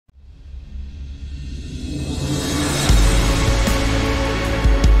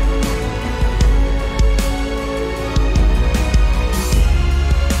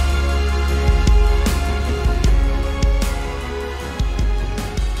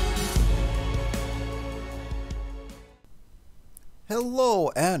Hello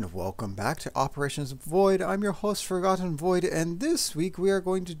and welcome back to Operations Void. I'm your host Forgotten Void, and this week we are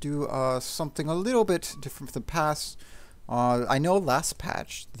going to do something a little bit different from the past. I know last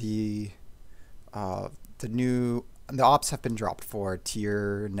patch the ops have been dropped for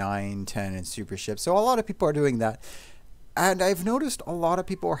tier 9, 10, and super ships, so a lot of people are doing that. And I've noticed a lot of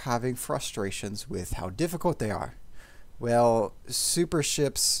people are having frustrations with how difficult they are. Well, super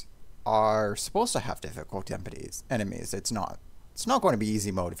ships are supposed to have difficult enemies. It's not. It's not going to be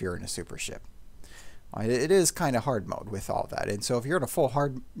easy mode if you're in a super ship. It is kind of hard mode with all that. And so if you're in a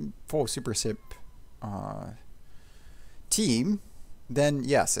full super ship team, then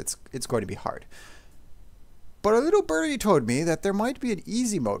yes, it's going to be hard. But a little birdie told me that there might be an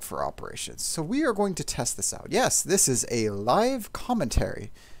easy mode for operations. So we are going to test this out. Yes, this is a live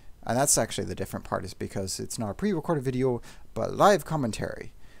commentary. And that's actually the different part, is because it's not a pre-recorded video, but live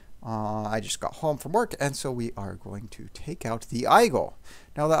commentary. I just got home from work, and so we are going to take out the Aigle.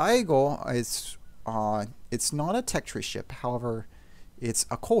 Now the Aigle is, it's not a tech tree ship, however, it's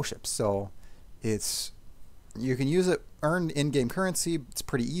a coal ship, so you can use it, earn in-game currency. It's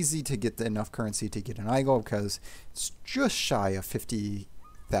pretty easy to get enough currency to get an Aigle because it's just shy of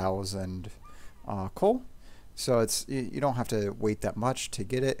 50,000 coal. So you don't have to wait that much to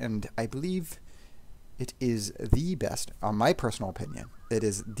get it, and I believe it is the best, my personal opinion, it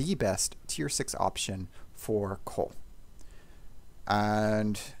is the best tier 6 option for coal.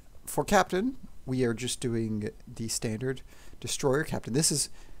 And for captain, we are just doing the standard destroyer captain. This is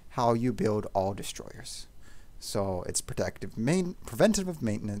how you build all destroyers. So it's preventative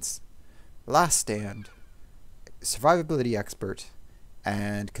maintenance, last stand, survivability expert,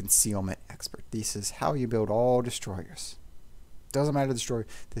 and concealment expert. This is how you build all destroyers. Doesn't matter the destroyer,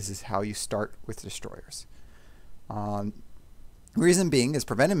 this is how you start with destroyers. Reason being is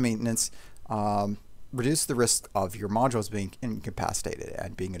preventive maintenance reduce the risk of your modules being incapacitated,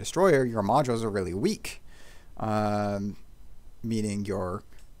 and being a destroyer, your modules are really weak, meaning your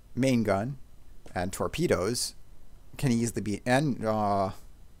main gun and torpedoes can easily be, and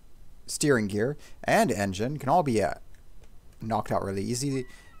steering gear and engine can all be knocked out really easily,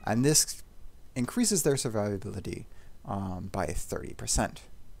 and this increases their survivability by 30%.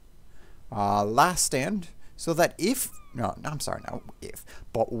 Last stand, so that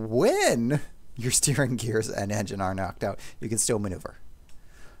but when your steering gears and engine are knocked out, you can still maneuver.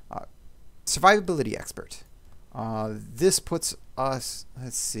 Survivability expert. This puts us,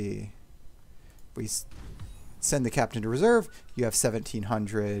 let's see, we send the captain to reserve, you have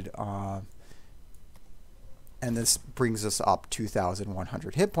 1700, and this brings us up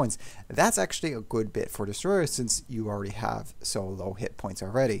 2,100 hit points. That's actually a good bit for destroyers since you already have so low hit points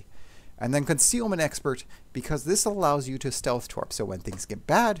already. And then concealment expert, because this allows you to stealth torp. So when things get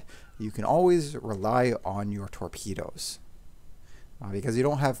bad, you can always rely on your torpedoes. Because you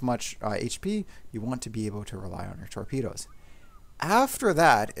don't have much HP, you want to be able to rely on your torpedoes. After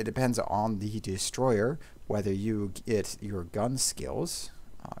that, it depends on the destroyer whether you get your gun skills,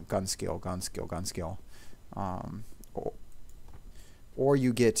 gun skill, or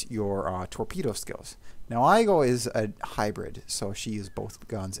you get your torpedo skills. Now Aigle is a hybrid, so she uses both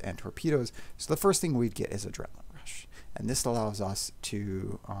guns and torpedoes. So the first thing we'd get is adrenaline rush, and this allows us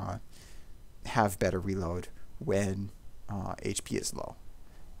to have better reload when HP is low.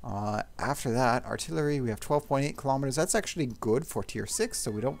 After that, artillery, we have 12.8 kilometers. That's actually good for tier 6, so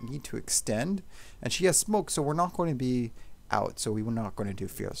we don't need to extend. And she has smoke, so we're not going to be out, so we're not going to do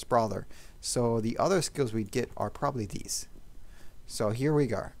Fearless Brawler. So the other skills we'd get are probably these. So here we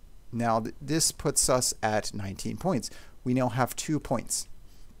go. Now this puts us at 19 points. We now have 2 points.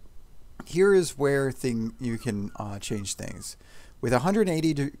 Here is where you can change things. With a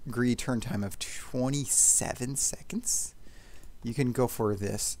 180-degree turn time of 27 seconds, you can go for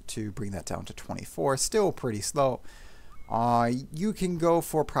this to bring that down to 24. Still pretty slow. You can go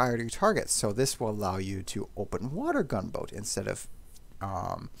for priority targets. So this will allow you to open water gunboat instead of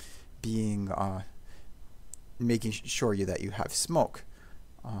making sure that you have smoke.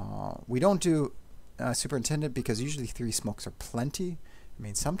 We don't do superintendent because usually 3 smokes are plenty. I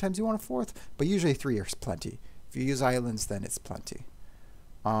mean, sometimes you want a 4th, but usually 3 is plenty. If you use islands, then it's plenty.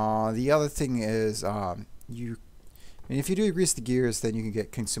 The other thing is if you do grease the gears, then you can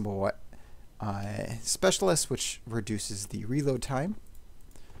get consumable specialist, which reduces the reload time.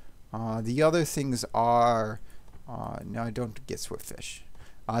 The other things are no, I don't get Swiftfish.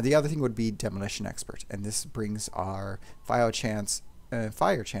 The other thing would be demolition expert, and this brings our fire chance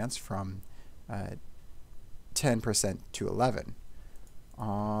from 10% to 11.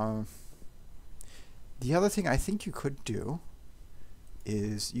 The other thing I think you could do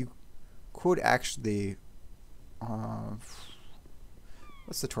is you could actually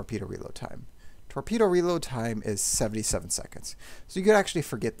What's the torpedo reload time? Torpedo reload time is 77 seconds. So you could actually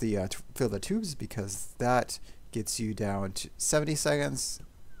forget the fill the tubes, because that gets you down to 70 seconds.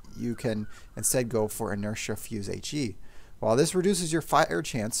 You can instead go for inertia fuse HE. While this reduces your fire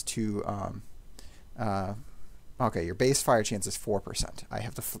chance to, okay, your base fire chance is 4%. I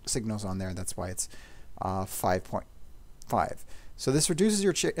have the signals on there, that's why it's 5.5. So this reduces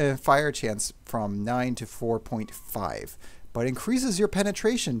your fire chance from 9 to 4.5, but increases your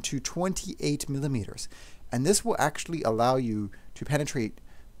penetration to 28 millimeters. And this will actually allow you to penetrate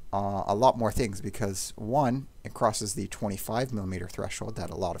a lot more things, because one, it crosses the 25 millimeter threshold that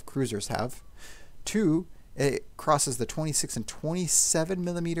a lot of cruisers have. Two, it crosses the 26 and 27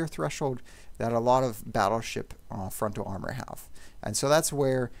 millimeter threshold that a lot of battleship frontal armor have. And so that's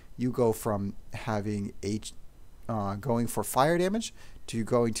where you go from having going for fire damage to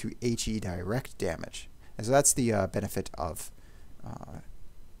going to HE direct damage. And so that's the benefit of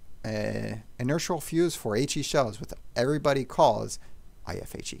inertial fuse for HE shells, what everybody calls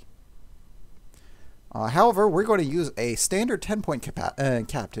IFHE. However, we're going to use a standard 10-point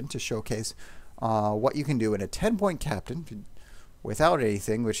captain to showcase what you can do in a 10-point captain without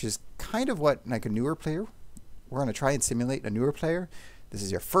anything, which is kind of what, like, a newer player. We're going to try and simulate a newer player. This is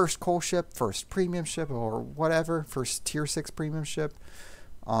your first coal ship, first premium ship, or whatever, first tier 6 premium ship.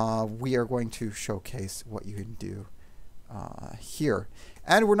 We are going to showcase what you can do here.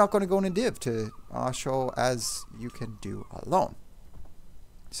 And we're not going to go into div to show as you can do alone.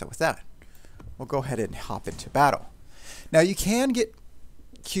 So with that, we'll go ahead and hop into battle. Now you can get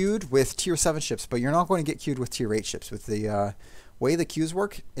queued with tier 7 ships, but you're not going to get queued with tier 8 ships. With the way the queues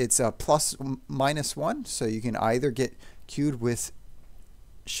work, it's a ±1, so you can either get queued with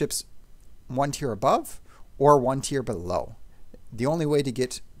ships 1 tier above or 1 tier below. The only way to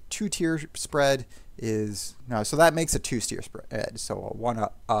get 2 tier spread is, no, so that makes a 2 tier spread, so a 1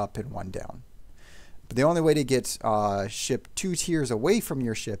 up and 1 down. But the only way to get ship 2 tiers away from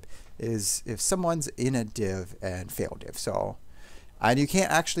your ship is if someone's in a div and fail div. So, and you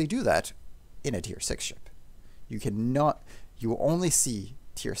can't actually do that in a tier 6 ship. You cannot, you will only see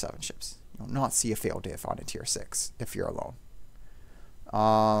tier 7 ships. You will not see a fail div on a tier 6 if you're alone.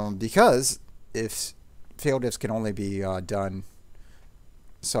 Because if fail divs can only be done,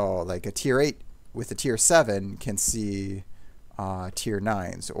 so like a tier 8 with a tier 7 can see tier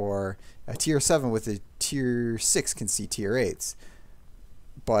 9s, or a tier 7 with a tier 6 can see tier 8s,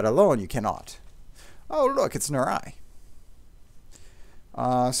 but alone you cannot. Oh look, it's Narai.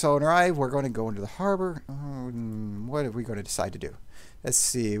 So Narai, we're going to go into the harbor. What are we going to decide to do? Let's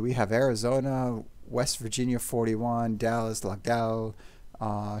see, we have Arizona, West Virginia 41, Dallas, Lagdal,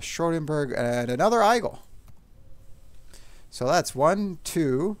 Schrodenberg, and another Aigle. So that's 1,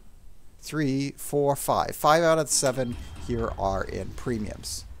 2, 3, 4, 5. 5 out of the 7 here are in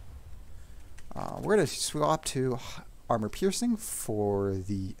premiums. We're going to swap to armor piercing for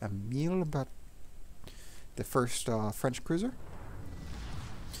the Emile, the first French cruiser.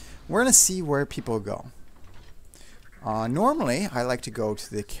 We're going to see where people go. Normally, I like to go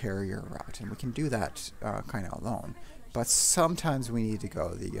to the carrier route, and we can do that kind of alone. But sometimes we need to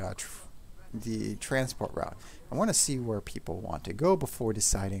go the transport route. I want to see where people want to go before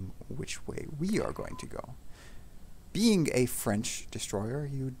deciding which way we are going to go. Being a French destroyer,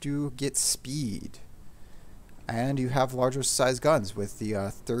 you do get speed, and you have larger size guns with the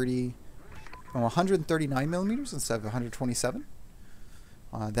 139 millimeters instead of 127.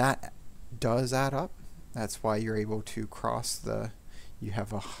 That does add up. That's why you're able to cross the. You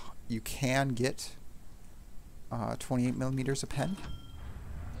can get 28 millimeters a pen,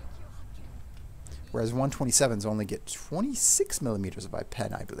 whereas 127s only get 26 millimeters of a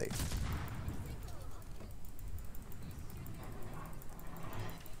pen, I believe.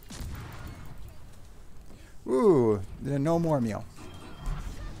 Ooh, no more meal.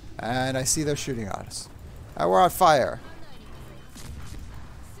 And I see they're shooting at us. We're on fire.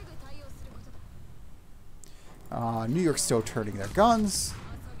 New York's still turning their guns.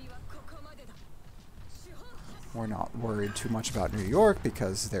 We're not worried too much about New York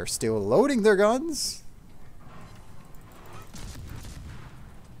because they're still loading their guns.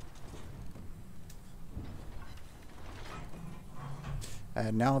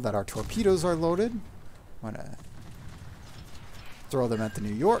 And now that our torpedoes are loaded, I'm going to throw them at the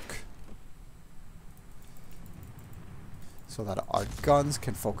New York so that our guns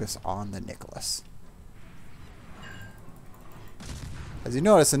can focus on the Nicholas. As you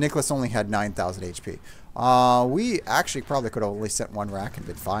notice, the Nicholas only had 9,000 HP. We actually probably could have only sent 1 rack and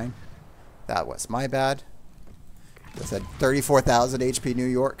been fine. That was my bad. With a 34,000 HP New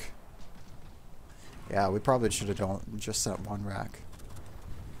York. Yeah, we probably should have just sent 1 rack.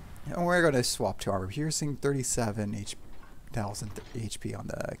 And we're going to swap to armor piercing, 37,000 HP on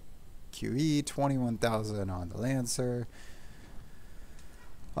the QE, 21,000 on the Lancer.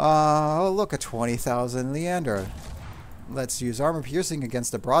 Oh, look, a 20,000 Leander. Let's use armor piercing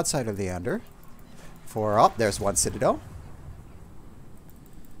against the broadside of Leander. There's one Citadel.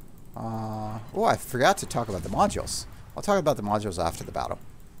 Oh, I forgot to talk about the modules. I'll talk about the modules after the battle.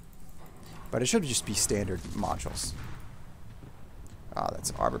 But it should just be standard modules.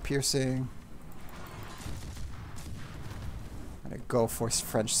 That's armor piercing. I'm going to go for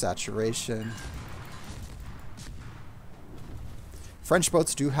French saturation. French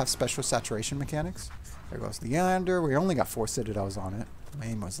boats do have special saturation mechanics. There goes Leander. We only got 4 Citadels on it. My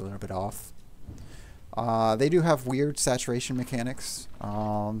aim was a little bit off. They do have weird saturation mechanics.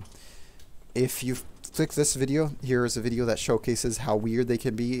 If you click this video, here is a video that showcases how weird they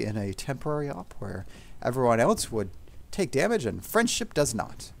can be in a temporary op where everyone else would take damage and French ship does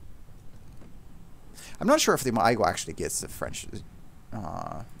not. I'm not sure if the Aigle actually gets the French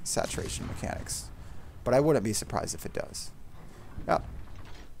saturation mechanics, but I wouldn't be surprised if it does. Yep.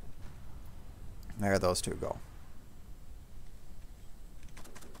 There those two go.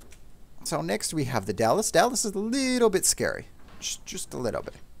 So next we have the Dallas. Dallas is a little bit scary. Just a little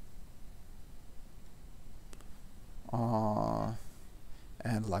bit.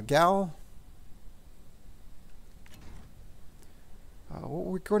 And La Gale. What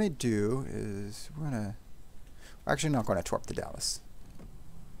we're going to do is we're actually not going to torp the Dallas.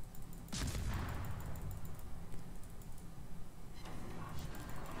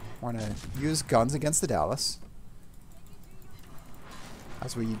 We're going to use guns against the Dallas,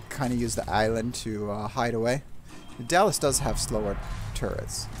 as we kind of use the island to hide away. The Dallas does have slower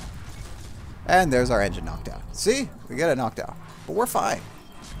turrets. And there's our engine knocked out. See? We get it knocked out. But we're fine.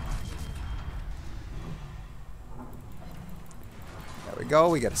 There we go.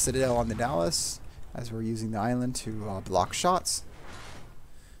 We got a Citadel on the Dallas as we're using the island to block shots.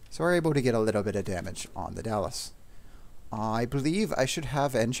 So we're able to get a little bit of damage on the Dallas. I believe I should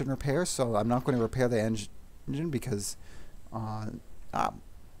have engine repair, so I'm not going to repair the engine because...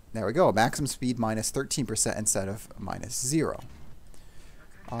 there we go. Maximum speed minus 13% instead of minus 0.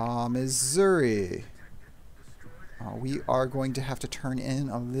 Missouri. We are going to have to turn in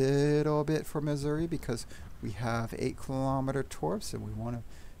a little bit for Missouri because we have 8-kilometer torps and we want to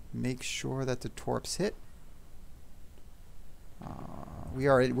make sure that the torps hit. We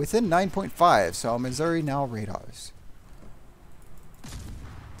are within 9.5, so Missouri now radars.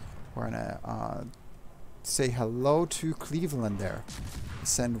 We're going to say hello to Cleveland there.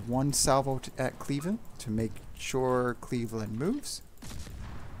 Send one salvo at Cleveland to make sure Cleveland moves.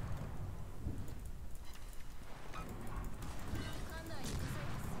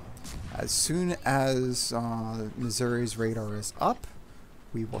 As soon as Missouri's radar is up,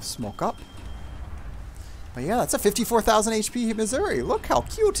 we will smoke up. But yeah, that's a 54,000 HP Missouri. Look how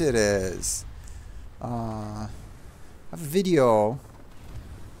cute it is. I have a video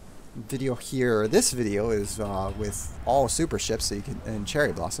here. This video is with all super ships, so you can, and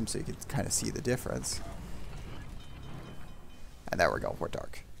cherry blossom, so you can kind of see the difference. And there we go. We're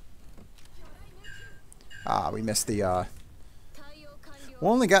dark. We missed the. We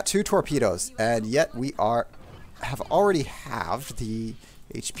only got 2 torpedoes, and yet we have already halved the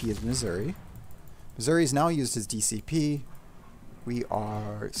HP of Missouri. Missouri is now used as DCP. We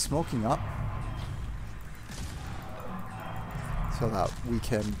are smoking up so that we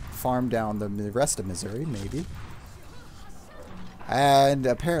can farm down the rest of Missouri, maybe. And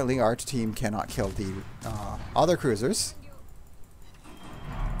apparently our team cannot kill the other cruisers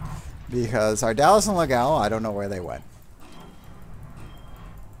because our Dallas and La Gale, I don't know where they went.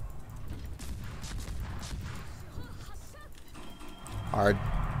 Our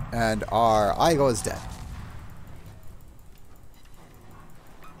Aigle is dead.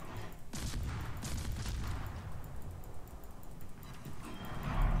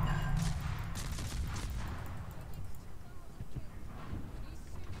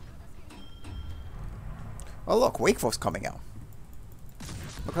 Oh look, Wakeful's coming out.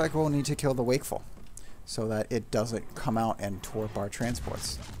 Look like we'll need to kill the Wakeful so that it doesn't come out and torp our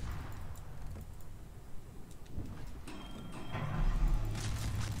transports.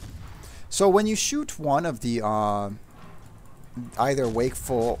 So when you shoot one of the either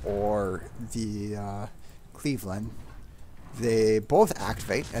Wakeful or the Cleveland, they both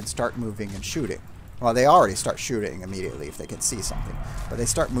activate and start moving and shooting. Well, they already start shooting immediately if they can see something, but they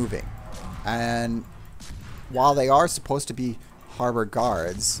start moving. And while they are supposed to be harbor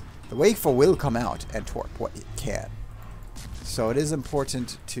guards, the Wakeful will come out and torp what it can. So it is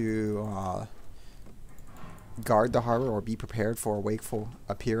important to guard the harbor or be prepared for a wakeful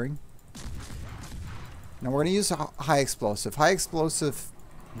appearing. Now we're going to use a high explosive. High explosive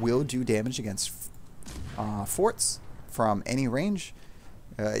will do damage against forts from any range.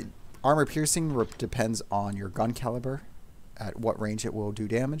 Armor piercing depends on your gun caliber, at what range it will do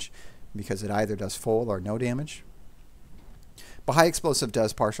damage, because it either does full or no damage. But high explosive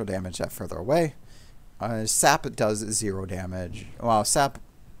does partial damage at further away. Sap does 0 damage. Well, Sap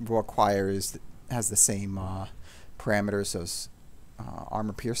has the same parameters as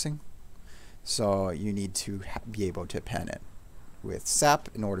armor piercing, so you need to be able to pen it with Sap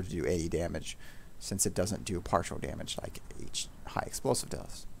in order to do 80 damage, since it doesn't do partial damage like high explosive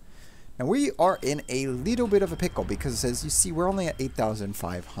does. Now we are in a little bit of a pickle because, as you see, we're only at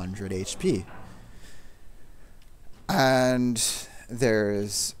 8,500 HP. And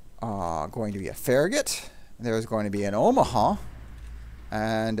there's going to be a Farragut, there's going to be an Omaha,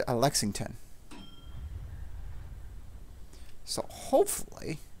 and a Lexington. So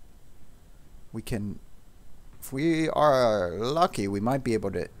hopefully we can, if we are lucky, we might be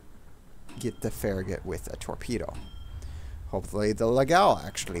able to get the Farragut with a torpedo. Hopefully the Aigle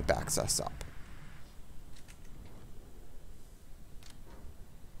actually backs us up.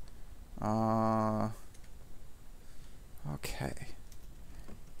 Okay.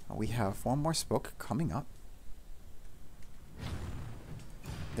 We have one more spoke coming up.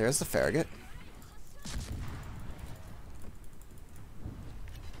 There's the Farragut.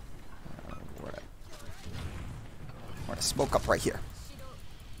 We're gonna spoke up right here.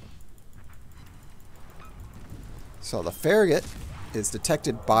 So the Farragut is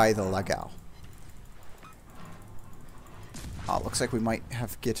detected by the Aigle. Looks like we might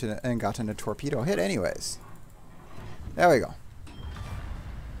have gotten a torpedo hit anyways. There we go.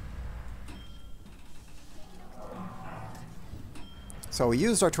 So we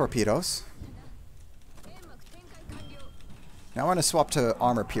used our torpedoes. Now I want to swap to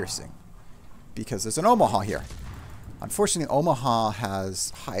armor piercing, because there's an Omaha here. Unfortunately, Omaha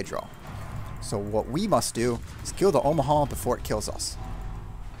has Hydro. So what we must do is kill the Omaha before it kills us.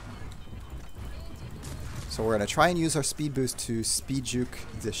 So we're going to try and use our speed boost to speed juke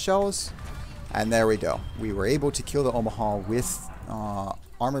the shells. And there we go. We were able to kill the Omaha with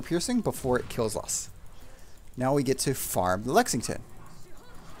armor piercing before it kills us. Now we get to farm the Lexington.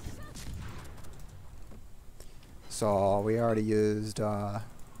 So we already used that.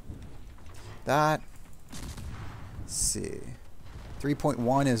 Let's see.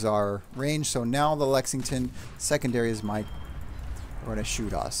 3.1 is our range, so now the Lexington secondary is going to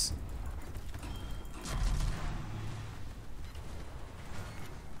shoot us.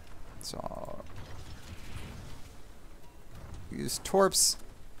 So use torps,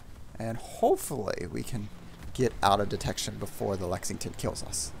 and hopefully we can get out of detection before the Lexington kills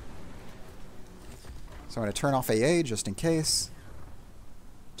us. So I'm going to turn off AA just in case.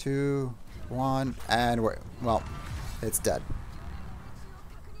 2, 1, and well, it's dead.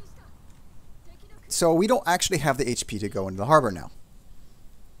 So we don't actually have the HP to go into the harbor now.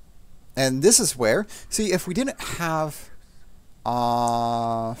 And this is where, see, if we didn't have,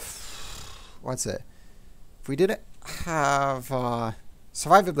 what's it? If we didn't have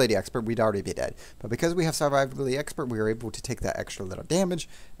Survivability Expert, we'd already be dead. But because we have Survivability Expert, we were able to take that extra little damage,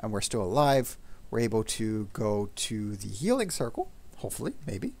 and we're still alive. We're able to go to the healing circle, hopefully,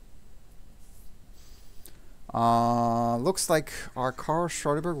 maybe. Looks like our Carl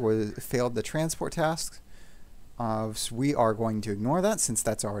Schroederberg failed the transport task. So we are going to ignore that since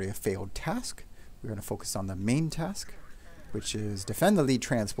that's already a failed task. We're going to focus on the main task, which is defend the lead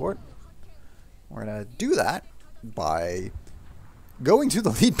transport. We're going to do that by going to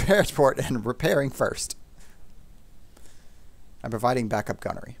the lead transport and repairing first. And providing backup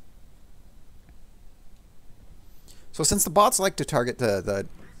gunnery. So since the bots like to target the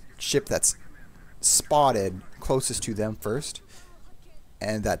ship that's spotted closest to them first,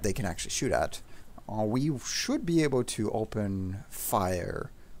 and that they can actually shoot at, we should be able to open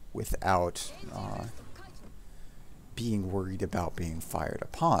fire without being worried about being fired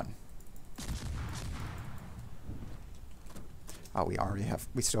upon.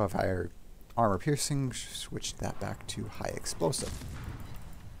 We still have higher armor piercing. Switch that back to high explosive.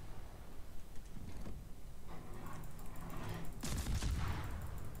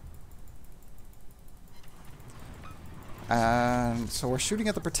 And so we're shooting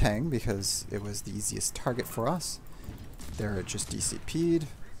at the Pretang because it was the easiest target for us. They're just DCP'd.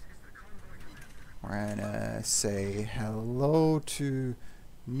 We're gonna say hello to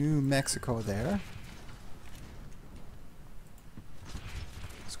New Mexico there.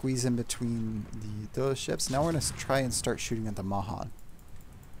 Squeeze in between those ships. Now we're gonna try and start shooting at the Mahan.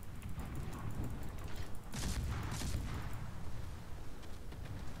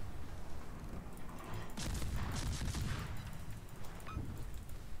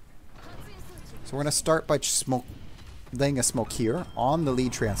 So we're going to start by laying a smoke here on the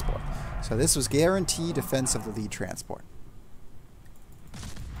lead transport. So this was guaranteed defense of the lead transport.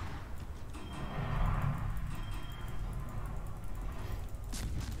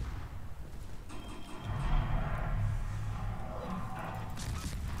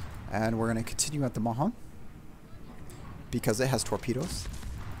 And we're going to continue at the Mahan because it has torpedoes.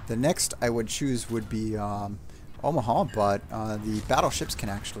 The next I would choose would be Omaha, but the battleships can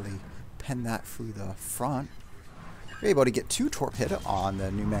actually pen that through the front. We're able to get 2 torpedo on the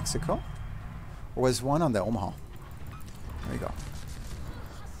New Mexico. Or was one on the Omaha? There we go.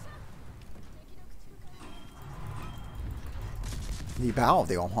 The bow of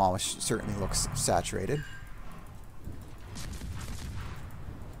the Omaha certainly looks saturated.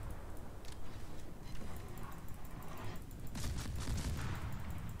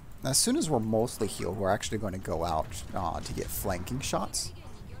 As soon as we're mostly healed, we're actually going to go out to get flanking shots.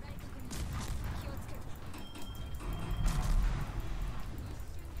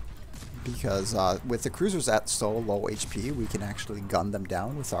 Because with the cruisers at so low HP, we can actually gun them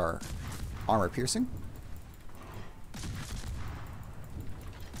down with our armor piercing.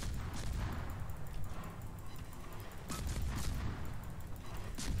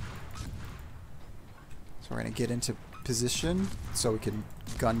 So we're going to get into position so we can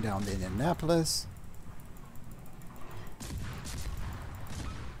gun down the Indianapolis.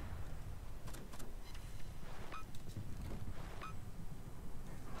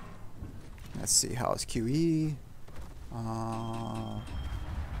 Let's see, how's QE?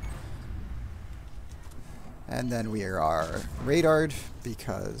 And then we are radared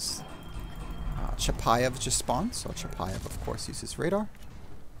because Chapayev just spawned, so Chapayev of course uses radar.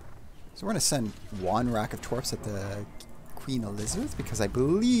 So we're going to send 1 rack of torps at the Queen Elizabeth because I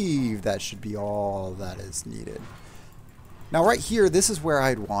believe that should be all that is needed. Now right here, this is where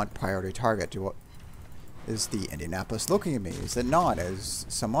I'd want priority target. Is the Indianapolis looking at me? Is it not? Is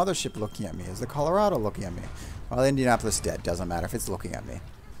some other ship looking at me? Is the Colorado looking at me? Well, Indianapolis dead. Doesn't matter if it's looking at me.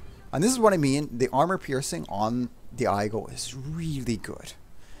 And this is what I mean. The armor piercing on the Aigle is really good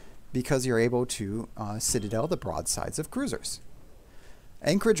because you're able to citadel the broadsides of cruisers.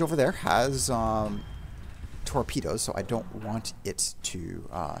 Anchorage over there has torpedoes, so I don't want it to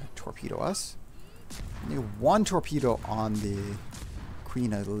torpedo us. I need 1 torpedo on the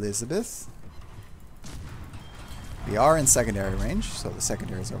Queen Elizabeth. We are in secondary range, so the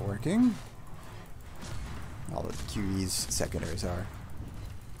secondaries are working. All the QE's secondaries are.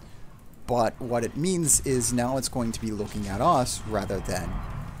 But what it means is now it's going to be looking at us rather than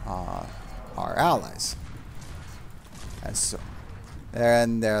our allies.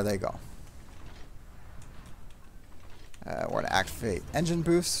 And there they go. We're going to activate engine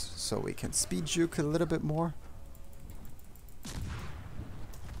boosts so we can speed juke a little bit more.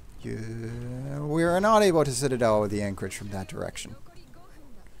 We are not able to citadel with the Anchorage from that direction.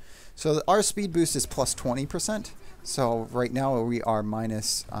 So our speed boost is plus 20%. So right now we are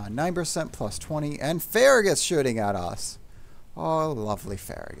minus 9% plus 20. And Farragut's shooting at us. Oh, lovely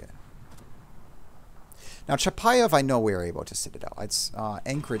Farragut. Now Chapayev I know we are able to citadel. It's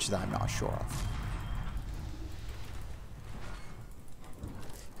Anchorage that I'm not sure of.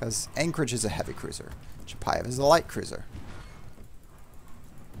 Because Anchorage is a heavy cruiser. Chapayev is a light cruiser.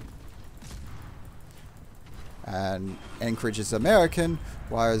 And Anchorage is American,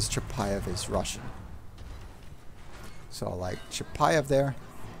 whereas Chapayev is Russian. So like Chapayev there,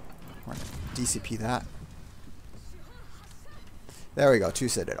 we're going to DCP that. There we go, 2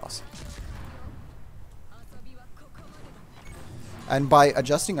 citadels. And by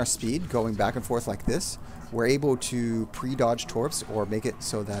adjusting our speed, going back and forth like this, we're able to pre-dodge torps or make it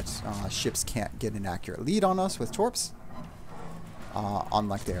so that ships can't get an accurate lead on us with torps.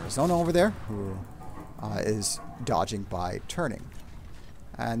 Unlike the Arizona over there, who is dodging by turning.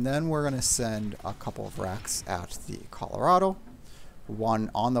 And then we're going to send a couple of racks at the Colorado.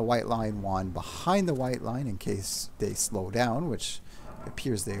 1 on the white line, 1 behind the white line in case they slow down, which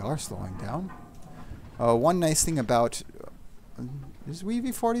appears they are slowing down. One nice thing about... is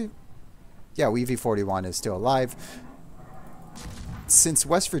WeV40? Yeah, WeV41 is still alive. Since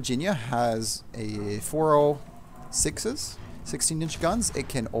West Virginia has a 406s, 16-inch guns, it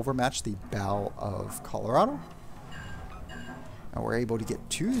can overmatch the bow of Colorado. And we're able to get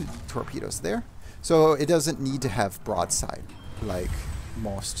 2 torpedoes there. So it doesn't need to have broadside like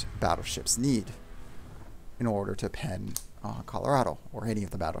most battleships need in order to pen Colorado or any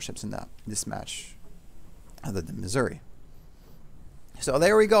of the battleships in this match other than Missouri. So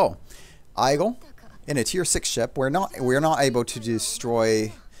there we go. Aigle in a tier 6 ship. We're not able to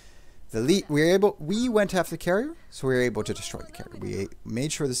destroy the lead. We went after the carrier, so we were able to destroy the carrier. We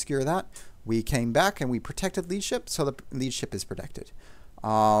made sure to secure that. We came back and we protected lead ship, so the lead ship is protected.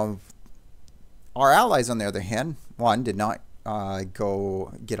 Our allies, on the other hand, one, did not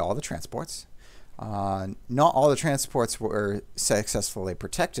go get all the transports. Not all the transports were successfully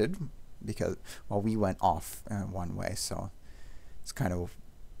protected because, well, we went off one way, so it's kind of,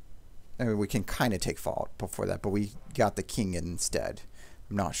 I mean, we can kind of take fault before that, but we got the king instead.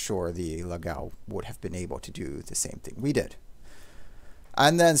 I'm not sure the Lagao would have been able to do the same thing we did.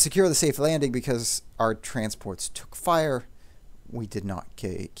 And then secure the safe landing because our transports took fire. We did not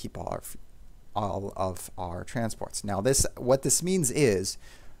keep all of our transports. Now, what this means is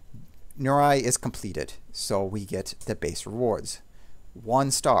Narai is completed, so we get the base rewards.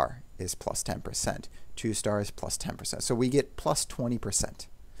 1 star is plus 10%. 2 stars plus 10%. So we get plus 20%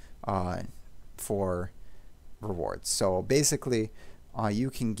 for rewards. So basically,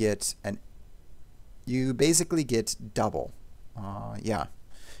 you basically get double. Yeah,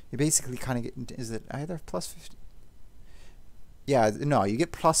 you basically kind of get, is it either plus 50? Yeah, no, you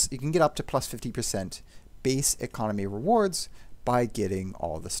can get up to plus 50% base economy rewards by getting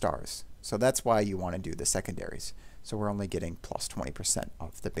all the stars. So that's why you want to do the secondaries. So we're only getting plus 20%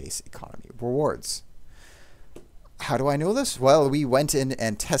 of the base economy rewards. How do I know this? Well, we went in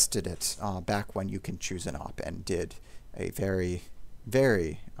and tested it back when you can choose an op and did a very,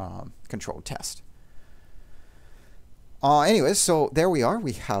 very controlled test. Anyways, so there we are.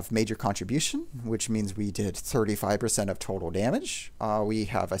 We have major contribution, which means we did 35% of total damage. We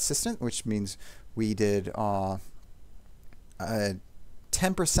have assistant, which means we did 10%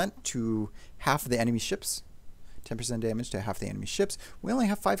 to half the enemy ships. 10% damage to half the enemy ships. We only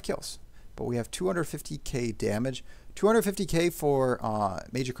have 5 kills, but we have 250k damage. 250k for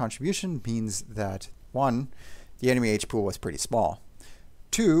major contribution means that 1, the enemy H pool was pretty small.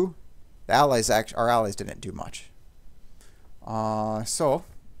 2, our allies didn't do much. So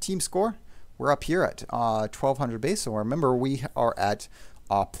team score, we're up here at 1200 base. So remember, we are at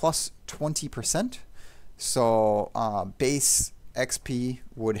plus 20%. So base XP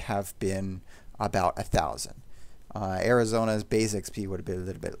would have been about 1,000. Arizona's base XP would have been a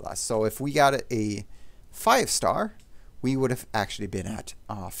little bit less. So if we got a 5-star, we would have actually been at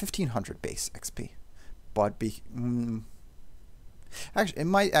 1,500 base XP. But actually, it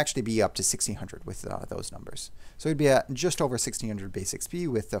might actually be up to 1,600 with those numbers. So it'd be at just over 1,600 base XP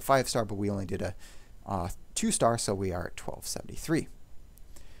with a 5-star, but we only did a 2-star, so we are at 1,273.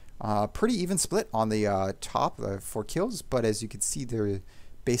 Pretty even split on the top for kills, but as you can see, the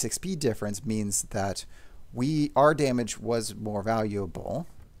base XP difference means that our damage was more valuable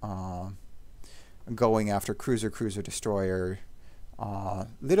going after cruiser, destroyer,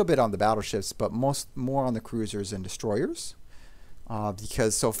 little bit on the battleships, but more on the cruisers and destroyers.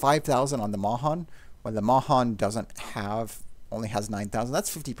 Because so 5,000 on the Mahan, when the Mahan only has 9,000,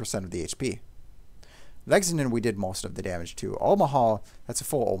 that's 50% of the HP. Lexington, we did most of the damage to. Omaha, that's a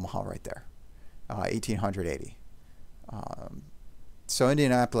full Omaha right there, 1,880. So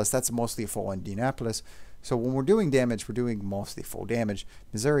Indianapolis, that's mostly a full Indianapolis. So when we're doing damage, we're doing mostly full damage.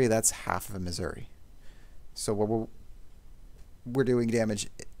 Missouri, that's half of a Missouri. So we're doing damage.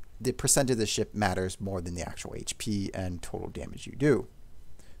 The percent of the ship matters more than the actual HP and total damage you do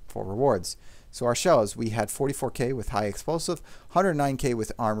for rewards. So our shells, we had 44k with high explosive, 109k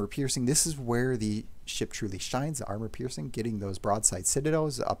with armor piercing. This is where the ship truly shines, the armor piercing, getting those broadside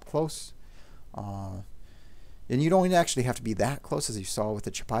citadels up close. And you don't actually have to be that close, as you saw with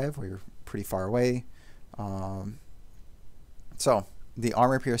the Chapayev, where you're pretty far away. So the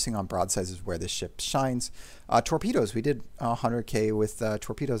armor piercing on broadsides is where this ship shines. Torpedoes, we did 100k with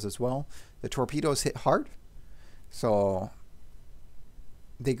torpedoes as well. The torpedoes hit hard, so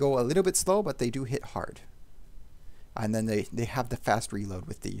they go a little bit slow, but they do hit hard. And then they have the fast reload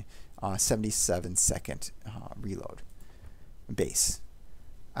with the 77-second reload base.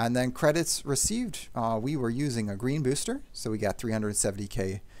 And then credits received, we were using a green booster, so we got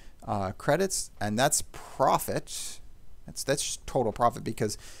 370k credits, and that's profit. That's just total profit,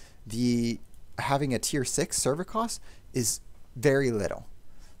 because having a tier 6 server cost is very little.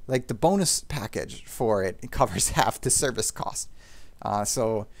 Like the bonus package for it covers half the service cost.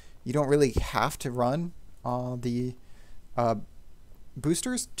 So you don't really have to run the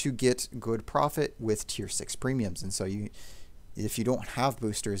boosters to get good profit with tier 6 premiums. And so if you don't have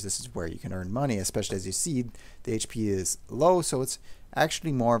boosters, this is where you can earn money, especially as you see the HP is low, so it's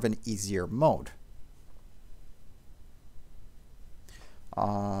actually more of an easier mode.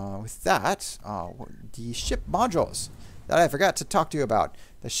 With that, the ship modules that I forgot to talk to you about.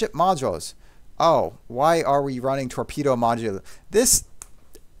 The ship modules. Oh, why are we running torpedo module?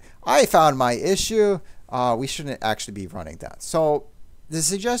 I found my issue. We shouldn't actually be running that. So the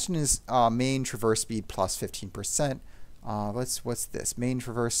suggestion is main traverse speed plus 15%. What's this? Main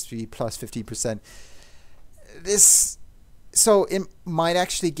traverse speed plus 15%. So it might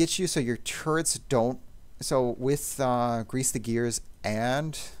actually get you so your turrets don't. So with grease the gears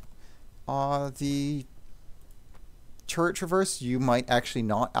and the turret traverse, you might actually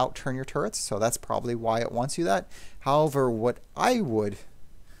not outturn your turrets. So that's probably why it wants you that. However, what I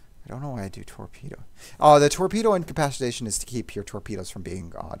don't know why I do torpedo. The torpedo incapacitation is to keep your torpedoes from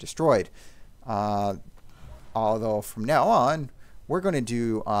being destroyed. Although from now on, we're going to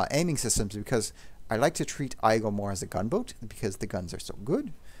do aiming systems because I like to treat Aigle more as a gunboat because the guns are so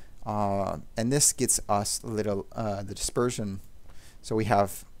good. And this gets us the dispersion. So we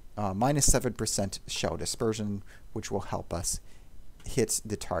have minus 7% shell dispersion, which will help us hit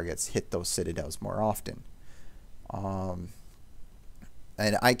the targets, hit those citadels more often.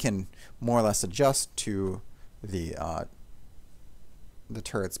 And I can more or less adjust to the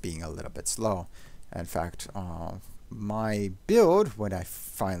turrets being a little bit slow. In fact, my build, when I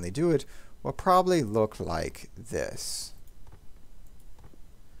finally do it, will probably look like this.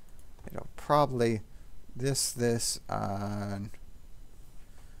 It'll probably this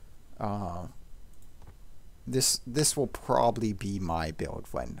will probably be my build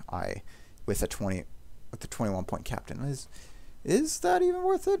when with the 21-point captain. Is that even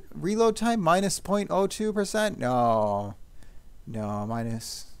worth it? Reload time minus 0.02%? No,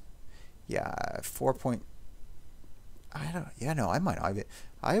 minus. Yeah, 4 point. I don't. Yeah, no, I might not.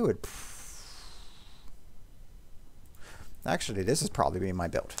 I would. Actually, this is probably be my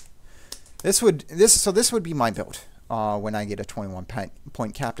build. This would be my build when I get a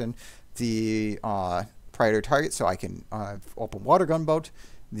 21-point captain. The priority target, so I can open water gunboat.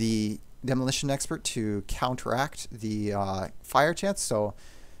 The demolition expert to counteract the fire chance. So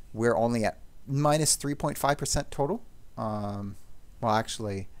we're only at minus 3.5% total. Well,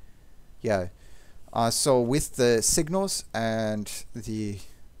 actually, yeah. So with the signals and this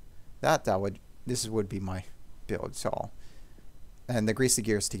would be my build. So, and the grease the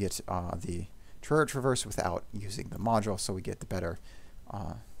gears to get the turret traverse without using the module, so we get the better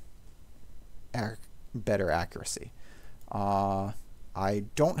accuracy. I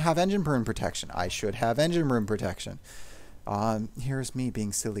don't have engine burn protection. I should have engine burn protection. Here's me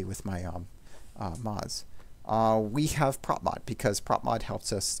being silly with my mods. We have prop mod because prop mod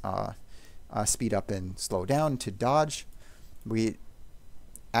helps us speed up and slow down to dodge.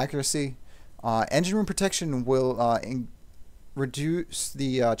 Accuracy. Engine room protection will reduce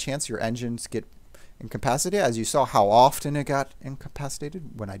the chance your engines get incapacitated. As you saw how often it got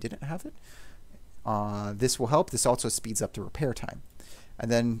incapacitated when I didn't have it. This will help. This also speeds up the repair time. And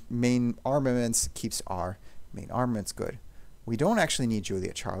then main armaments keeps our main armaments good. We don't actually need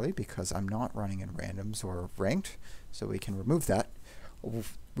Juliet Charlie because I'm not running in randoms or ranked, so we can remove that.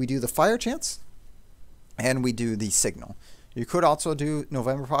 We do the fire chance, and we do the signal. You could also do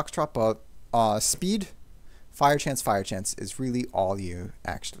November Foxtrot, but speed, fire chance is really all you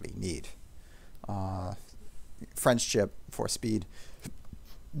actually need. French ship for speed.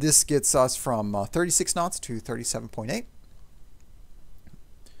 This gets us from 36 knots to 37.8.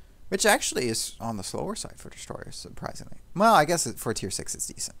 Which actually is on the slower side for destroyers, surprisingly. Well, I guess for tier 6 it's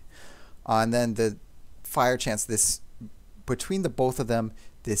decent. And then the fire chance, between the both of them,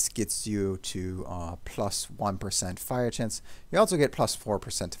 this gets you to plus 1% fire chance. You also get plus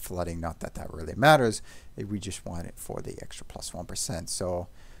 4% flooding. Not that that really matters. We just want it for the extra plus 1%. So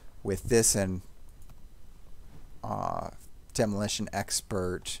with this and demolition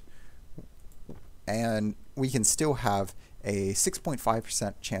expert, and we can still have a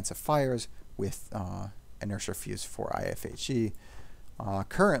 6.5% chance of fires with inertia fuse for IFHE.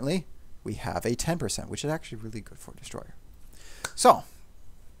 Currently, we have a 10%, which is actually really good for destroyer. So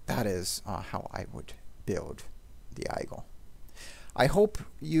that is how I would build the Aigle. I hope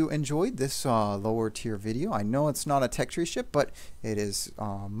you enjoyed this lower tier video. I know it's not a tech tree ship, but it is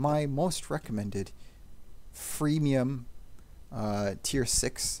my most recommended freemium tier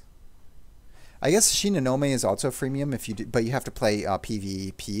 6. I guess Shinonome is also freemium if you do, but you have to play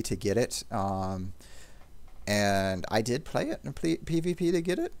PvP to get it. And I did play it in PvP to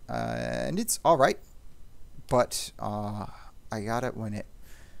get it, and it's all right. But I got it when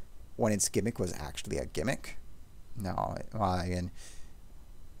its gimmick was actually a gimmick. No, and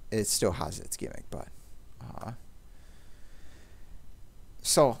it still has its gimmick, but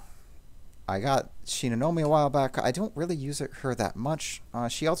so. I got Shinonome a while back. I don't really use her that much.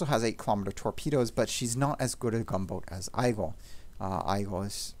 She also has 8-kilometer torpedoes, but she's not as good a gunboat as Aigle. Aigle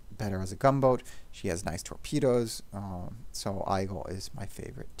is better as a gunboat. She has nice torpedoes. So Aigle is my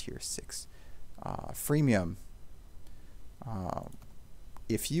favorite tier 6 freemium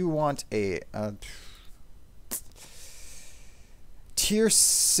if you want a tier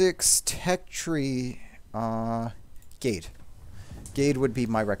 6 tech tree, Gade would be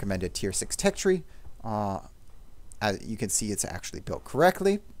my recommended tier 6 tech tree. As you can see, it's actually built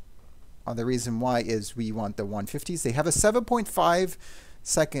correctly. The reason why is we want the 150s. They have a 7.5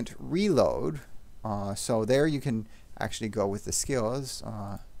 second reload, so there you can actually go with the skills.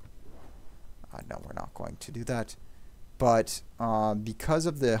 No, we're not going to do that. But because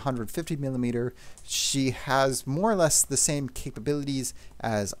of the 150 millimeter, she has more or less the same capabilities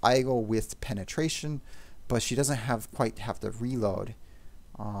as Aigle with penetration, but she doesn't quite have the reload.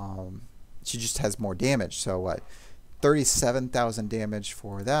 She just has more damage. So what, 37,000 damage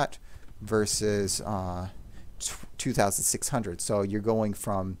for that versus 2,600. So you're going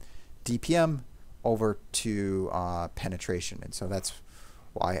from DPM over to penetration, and so that's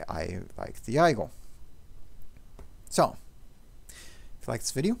why I like the Aigle. So, if you like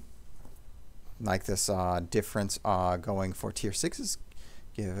this video, like this difference going for tier 6s,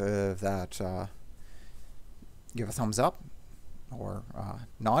 give that give a thumbs up, or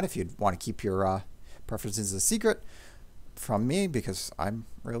not if you want to keep your preferences a secret from me, because I'm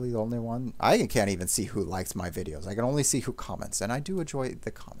really the only one. I can't even see who likes my videos. I can only see who comments, and I do enjoy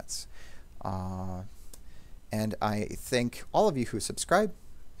the comments. And I thank all of you who subscribe,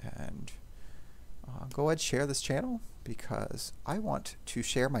 and go ahead, share this channel, because I want to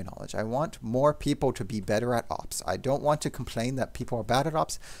share my knowledge. I want more people to be better at ops. I don't want to complain that people are bad at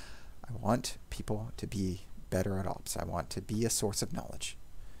ops. I want people to be better at ops. I want to be a source of knowledge.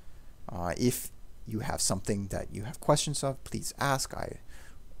 If you have something that you have questions of, please ask. I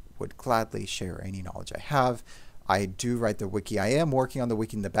would gladly share any knowledge I have. I do write the wiki. I am working on the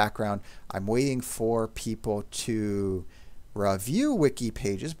wiki in the background. I'm waiting for people to review wiki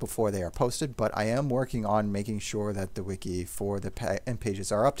pages before they are posted, but I am working on making sure that the wiki for the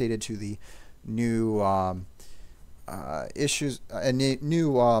pages are updated to the new issues and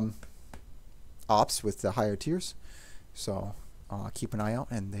new ops with the higher tiers. So keep an eye out,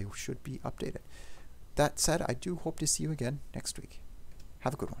 and they should be updated. That said, I do hope to see you again next week.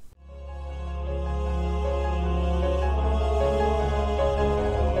 Have a good one.